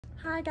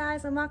Hi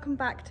guys, and welcome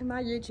back to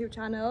my YouTube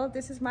channel.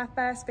 This is my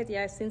first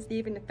video since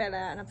leaving the villa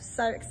and I'm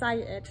so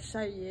excited to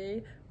show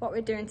you what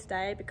we're doing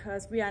today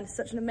because we are in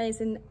such an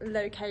amazing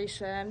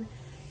location.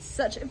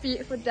 Such a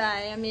beautiful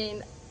day. I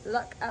mean,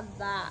 look at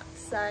that.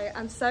 So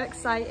I'm so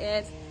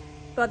excited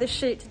for the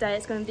shoot today.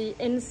 It's going to be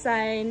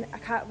insane. I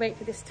can't wait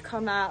for this to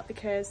come out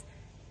because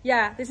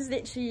yeah, this is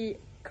literally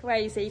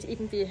crazy to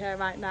even be here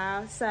right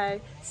now. So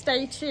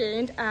stay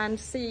tuned and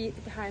see the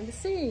behind the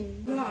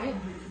scenes. Right.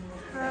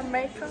 Our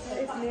makeup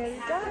is nearly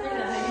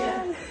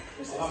done.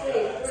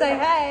 Say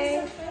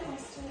hey.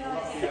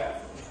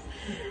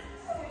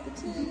 The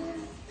team.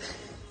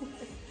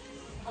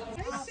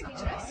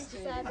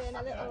 Serving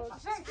a little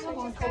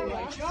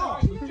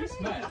just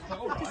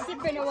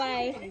sipping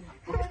away.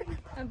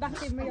 I'm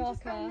back in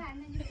Mallorca.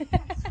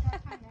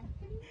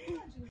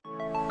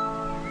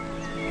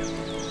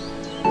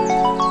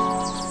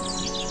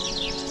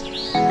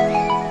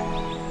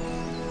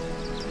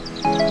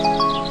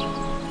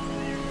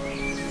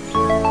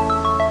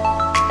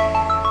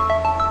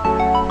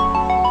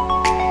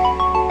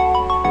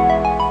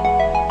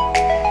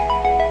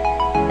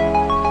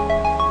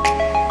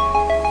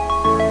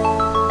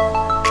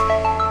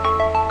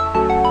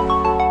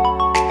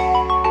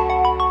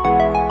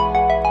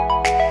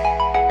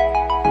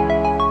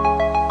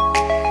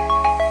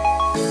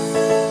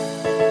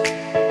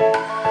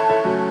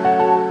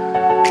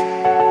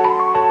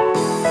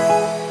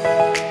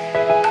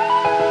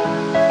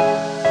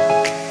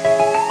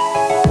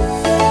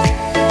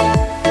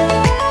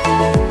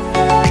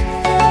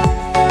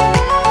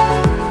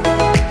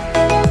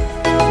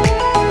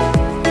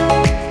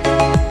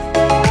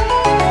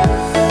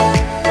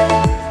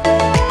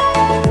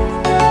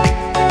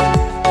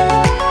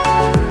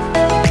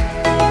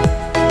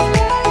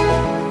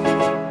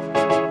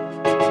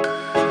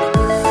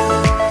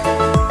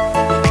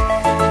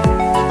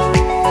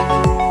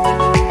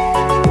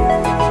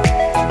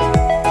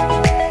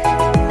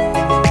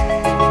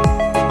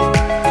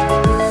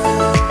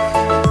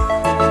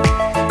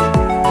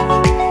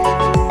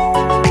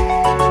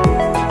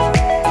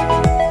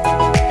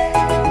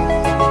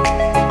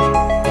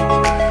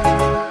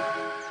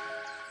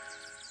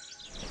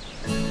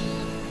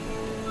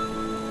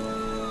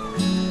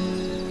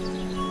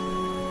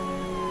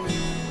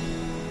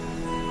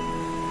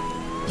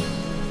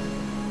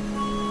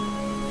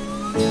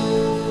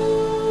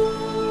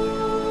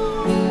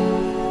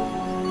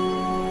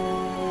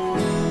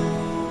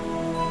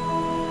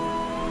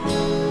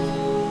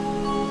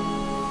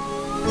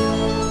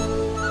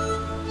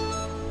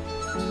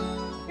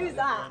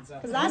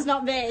 Because that's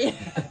not me.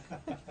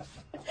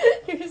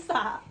 Who's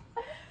that?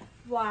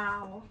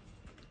 Wow.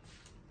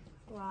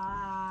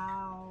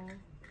 Wow.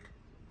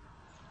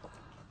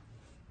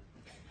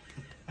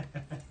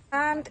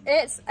 And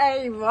it's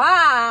a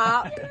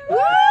wrap. Woo!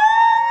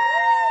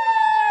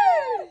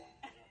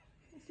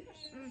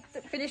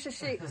 Finished the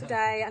shoot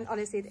today and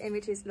honestly the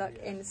images look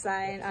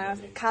insane. I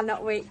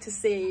cannot wait to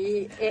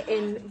see it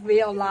in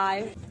real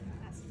life.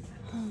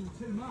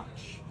 Too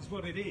much is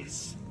what it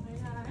is.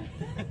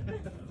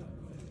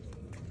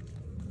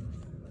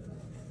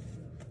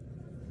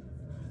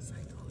 So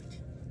good.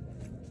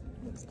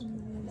 It's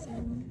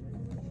amazing.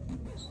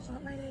 It's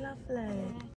really lovely.